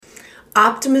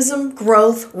Optimism,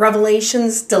 growth,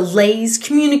 revelations, delays,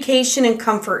 communication, and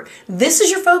comfort. This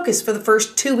is your focus for the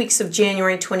first 2 weeks of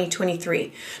January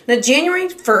 2023. Now, January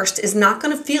 1st is not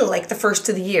going to feel like the first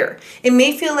of the year. It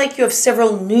may feel like you have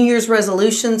several New Year's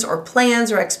resolutions or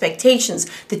plans or expectations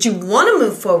that you want to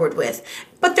move forward with,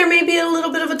 but there may be a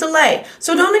little bit of a delay.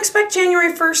 So don't expect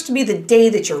January 1st to be the day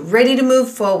that you're ready to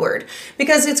move forward,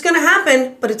 because it's going to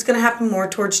happen, but it's going to happen more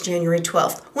towards January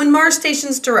 12th when Mars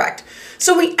stations direct.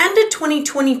 So we ended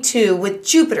 2022 with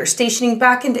Jupiter stationing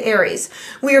back into Aries.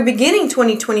 We are beginning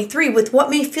 2023 with what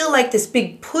may feel like this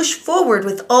big push forward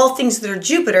with all things that are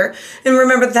Jupiter. And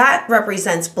remember, that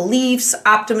represents beliefs,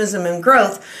 optimism, and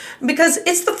growth, because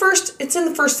it's in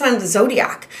the first sign of the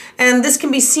zodiac. And this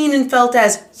can be seen and felt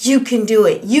as you can do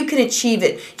it. You can achieve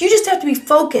it. You just have to be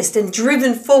focused and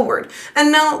driven forward.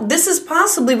 And now this is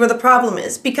possibly where the problem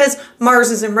is, because Mars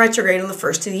is in retrograde on the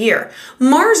first of the year.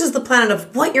 Mars is the planet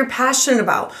of what you're passionate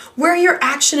about, where your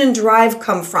action and drive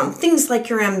come from, things like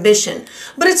your ambition.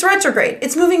 But it's retrograde.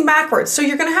 It's moving backwards. So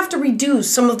you're going to have to redo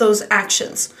some of those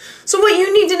actions. So what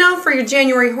you need to know for your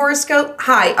January horoscope.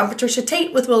 Hi, I'm Patricia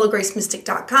Tate with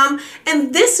WillowGraceMystic.com,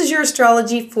 and this is your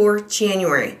astrology for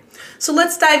January. So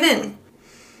let's dive in.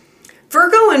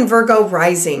 Virgo and Virgo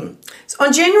rising. So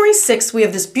on January 6th, we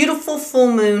have this beautiful full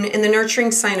moon in the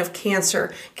nurturing sign of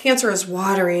Cancer. Cancer is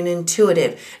watery and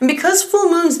intuitive. And because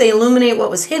full moons, they illuminate what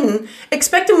was hidden,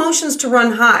 expect emotions to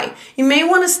run high. You may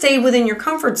want to stay within your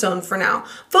comfort zone for now,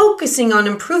 focusing on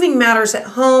improving matters at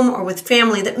home or with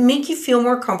family that make you feel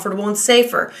more comfortable and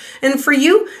safer. And for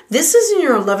you, this is in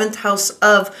your 11th house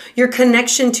of your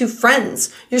connection to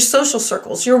friends, your social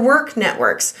circles, your work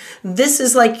networks. This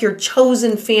is like your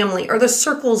chosen family or the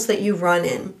circles that you run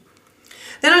in.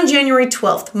 Then on January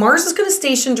 12th, Mars is going to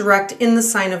station direct in the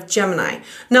sign of Gemini.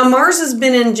 Now, Mars has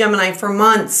been in Gemini for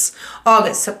months: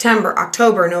 August, September,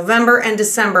 October, November, and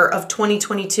December of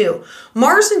 2022.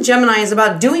 Mars in Gemini is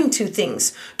about doing two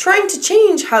things: trying to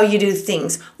change how you do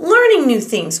things, learning new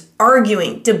things,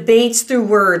 arguing, debates through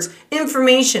words,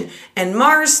 information, and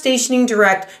Mars stationing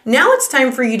direct. Now it's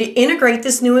time for you to integrate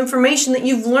this new information that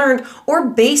you've learned or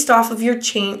based off of your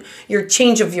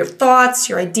change of your thoughts,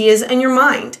 your ideas, and your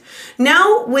mind.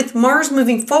 Now, with Mars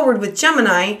moving forward with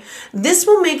Gemini, this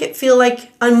will make it feel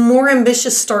like a more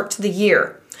ambitious start to the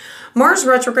year. Mars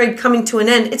retrograde coming to an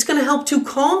end, it's going to help to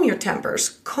calm your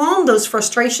tempers, calm those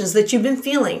frustrations that you've been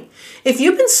feeling. If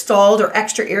you've been stalled or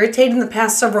extra irritated in the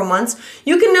past several months,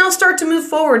 you can now start to move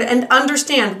forward and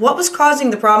understand what was causing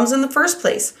the problems in the first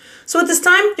place. So at this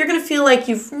time, you're going to feel like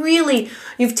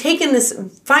you've taken this,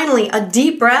 finally, a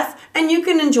deep breath, and you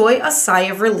can enjoy a sigh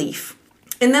of relief.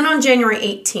 And then on January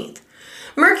 18th,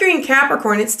 Mercury in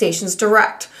Capricorn, it stations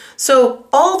direct. So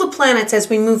all the planets as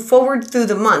we move forward through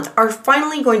the month are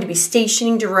finally going to be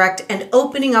stationing direct and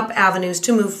opening up avenues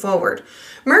to move forward.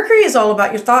 Mercury is all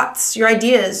about your thoughts, your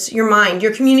ideas, your mind,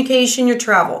 your communication, your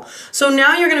travel. So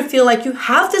now you're going to feel like you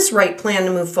have this right plan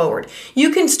to move forward.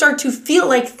 You can start to feel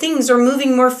like things are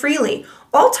moving more freely.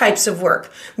 All types of work,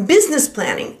 business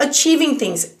planning, achieving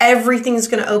things, everything's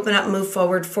going to open up and move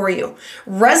forward for you.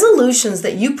 Resolutions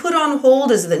that you put on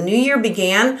hold as the new year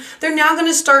began, they're now going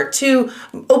to start to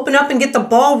open up and get the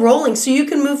ball rolling so you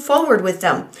can move forward with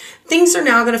them. Things are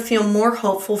now going to feel more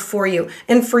hopeful for you.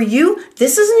 And for you,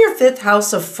 this is in your 5th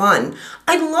house of fun.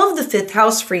 I love the 5th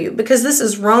house for you because this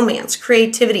is romance,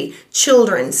 creativity,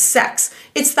 children, sex.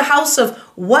 It's the house of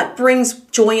what brings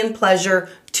joy and pleasure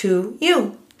to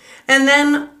you. And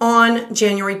then on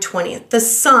January 20th, the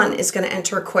sun is going to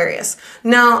enter Aquarius.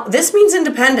 Now, this means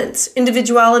independence,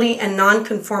 individuality, and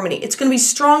nonconformity. It's going to be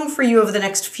strong for you over the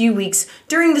next few weeks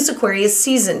during this Aquarius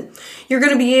season. You're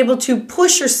going to be able to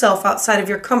push yourself outside of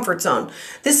your comfort zone.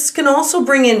 This can also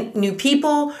bring in new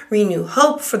people, renew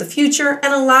hope for the future,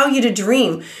 and allow you to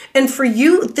dream. And for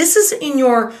you, this is in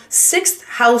your 6th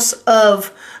house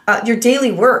of your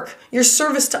daily work, your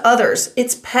service to others,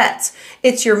 it's pets,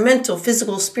 it's your mental,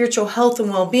 physical, spiritual health and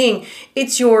well-being,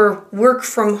 it's your work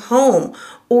from home,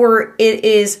 or it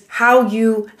is how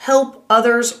you help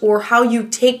others or how you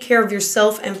take care of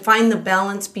yourself and find the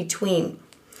balance between.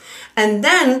 And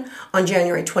then on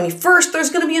January 21st, there's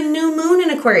going to be a new moon in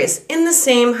Aquarius in the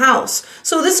same house.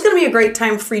 So this is going to be a great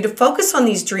time for you to focus on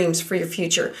these dreams for your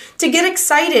future, to get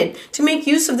excited, to make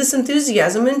use of this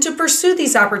enthusiasm, and to pursue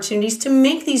these opportunities to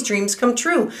make these dreams come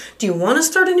true. Do you want to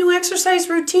start a new exercise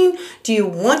routine? Do you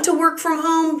want to work from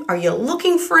home? Are you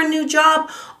looking for a new job?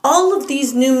 All of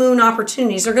these new moon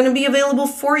opportunities are going to be available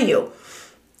for you.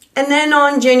 And then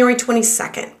on January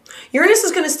 22nd, Uranus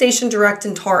is going to station direct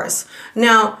in Taurus.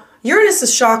 Now, Uranus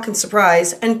is shock and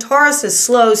surprise, and Taurus is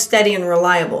slow, steady, and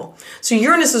reliable. So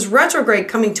Uranus's retrograde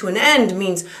coming to an end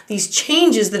means these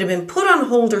changes that have been put on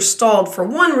hold or stalled for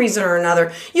one reason or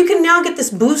another, you can now get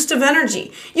this boost of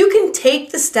energy. You can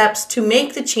take the steps to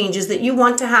make the changes that you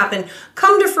want to happen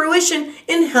come to fruition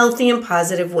in healthy and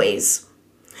positive ways.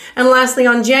 And lastly,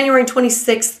 on January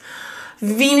 26th,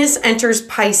 Venus enters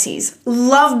Pisces.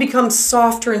 Love becomes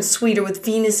softer and sweeter with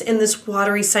Venus in this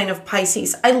watery sign of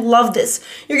Pisces. I love this.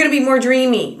 You're going to be more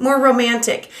dreamy, more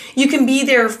romantic. You can be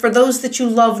there for those that you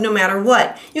love no matter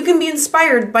what. You can be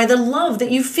inspired by the love that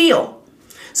you feel.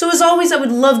 So as always, I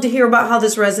would love to hear about how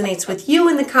this resonates with you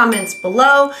in the comments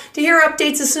below. To hear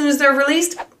updates as soon as they're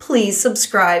released, please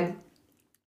subscribe.